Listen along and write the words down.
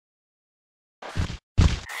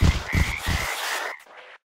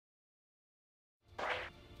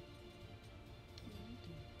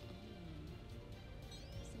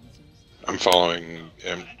I'm following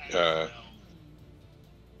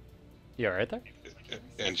You alright there?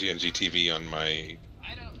 NGNG TV on my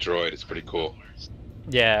droid. It's pretty cool.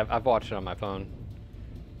 Yeah, I've watched it on my phone.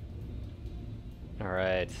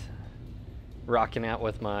 Alright. Rocking out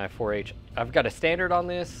with my 4H. I've got a standard on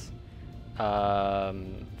this.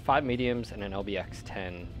 5 mediums and an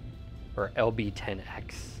Lbx-10. Or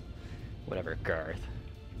Lb-10X. Whatever, Garth.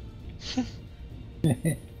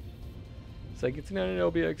 It's like, it's not an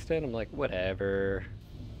Lbx-10. I'm like, whatever.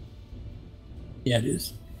 Yeah, it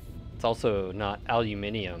is. It's also not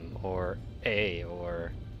aluminium or A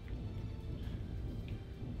or...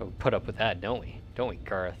 Oh, put up with that, don't we? Don't we,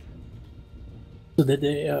 Garth? So did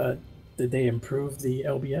they improve the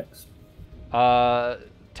LBX?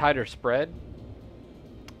 Tighter spread.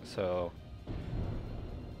 So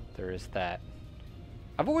there is that.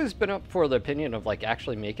 I've always been up for the opinion of like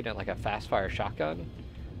actually making it like a fast fire shotgun.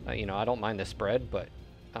 You know, I don't mind the spread, but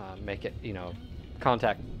make it, you know,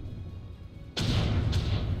 contact.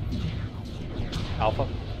 Alpha.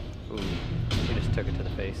 Ooh, he just took it to the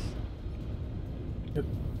face. Yep.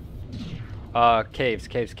 Caves.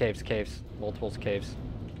 Multiples caves.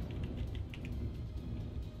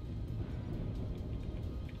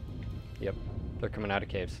 Yep, they're coming out of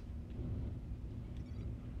caves.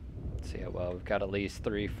 Let's see how well. We've got at least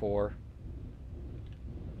 3, 4.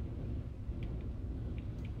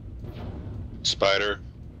 Spider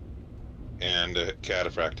and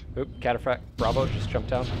cataphract. Oop, cataphract. Bravo just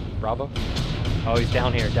jumped down. Bravo. Oh, he's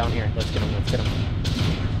down here, Let's get him,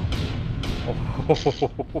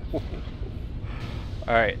 Oh.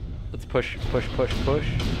 Alright, let's push.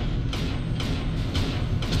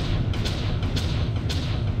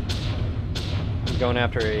 I'm going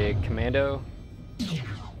after a commando.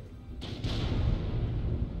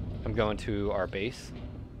 I'm going to our base.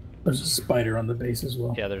 There's a spider on the base as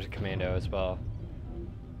well. Yeah, there's a commando as well.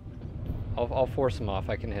 I'll force him off.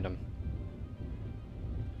 I can hit him.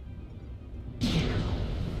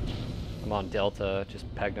 I'm on Delta. Just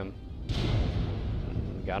pegged him.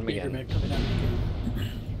 Got him again.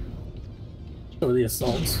 So the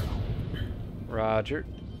assaults. Roger.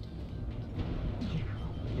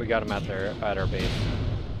 We got him out there at our base.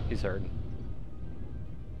 He's hurt.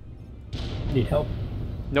 Need help?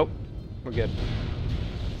 Nope. We're good.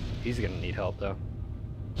 He's gonna need help though.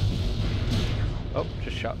 Oh,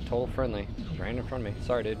 just shot total friendly. Ran in front of me.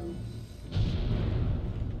 Sorry, dude.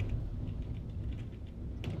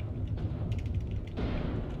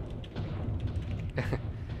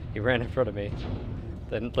 He ran in front of me.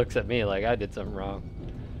 Then looks at me like I did something wrong.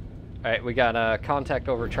 Alright, we got contact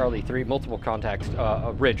over Charlie 3. Multiple contacts.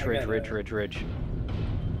 Ridge. Juliet.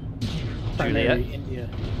 India.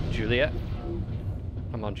 Juliet.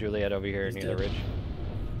 I'm on Juliet over here near the ridge.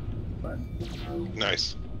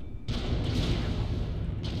 Nice.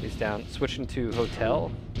 He's down. Switching to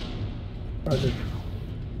hotel. Roger.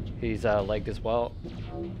 He's legged as well.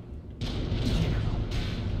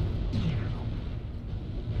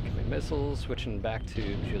 Incoming missiles. Switching back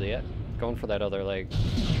to Juliet. Going for that other leg.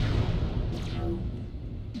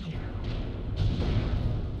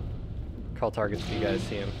 Call targets if you guys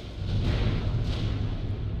see him.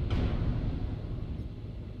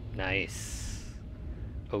 Nice.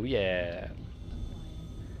 Oh yeah.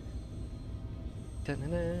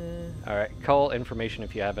 Alright, call information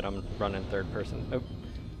if you have it. I'm running third person. Oh,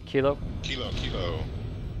 Kilo. Kilo.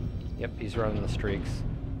 Yep, he's running the streaks.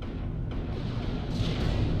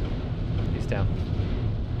 He's down.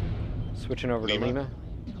 Switching over to Lima.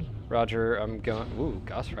 Roger, I'm going. Ooh,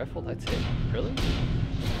 Gauss rifle, that's it. Really?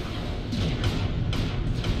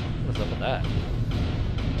 What's up with that?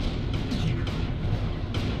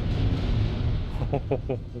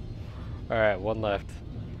 Alright, one left.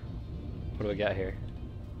 What do we got here?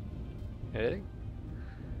 Anything?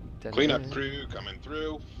 Cleanup crew coming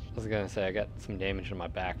through. I was gonna say, I got some damage on my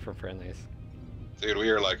back from friendlies. Dude, we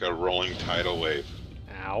are like a rolling tidal wave.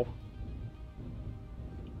 Ow.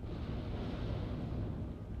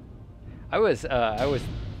 I was,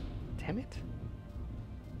 damn it.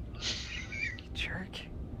 You jerk.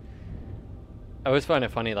 I always find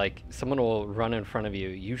it funny, like, someone will run in front of you,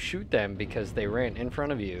 you shoot them because they ran in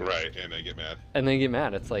front of you. Right, and they get mad. And they get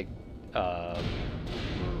mad. It's like,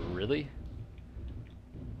 really?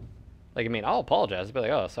 Like, I mean, I'll apologize. I'll be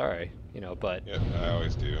like, oh, sorry, you know, but... Yeah, I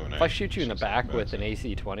always do. If I shoot you in the back with an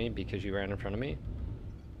AC-20 because you ran in front of me,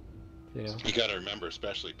 you know? You gotta remember,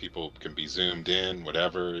 especially people can be zoomed in,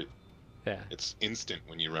 whatever. Yeah. It's instant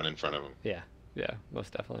when you run in front of them. Yeah,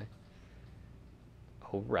 most definitely.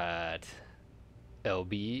 Alright.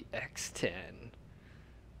 Lbx-10.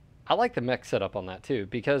 I like the mech setup on that too,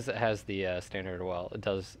 because it has the standard well, it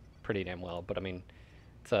does pretty damn well, but I mean,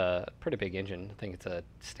 It's a pretty big engine. I think it's a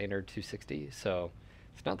standard 260, so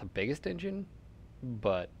it's not the biggest engine,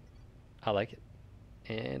 but I like it.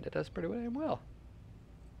 And it does pretty damn well.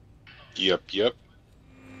 Yep. Live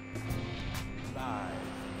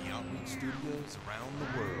from the Outreach Studios around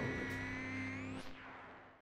the world.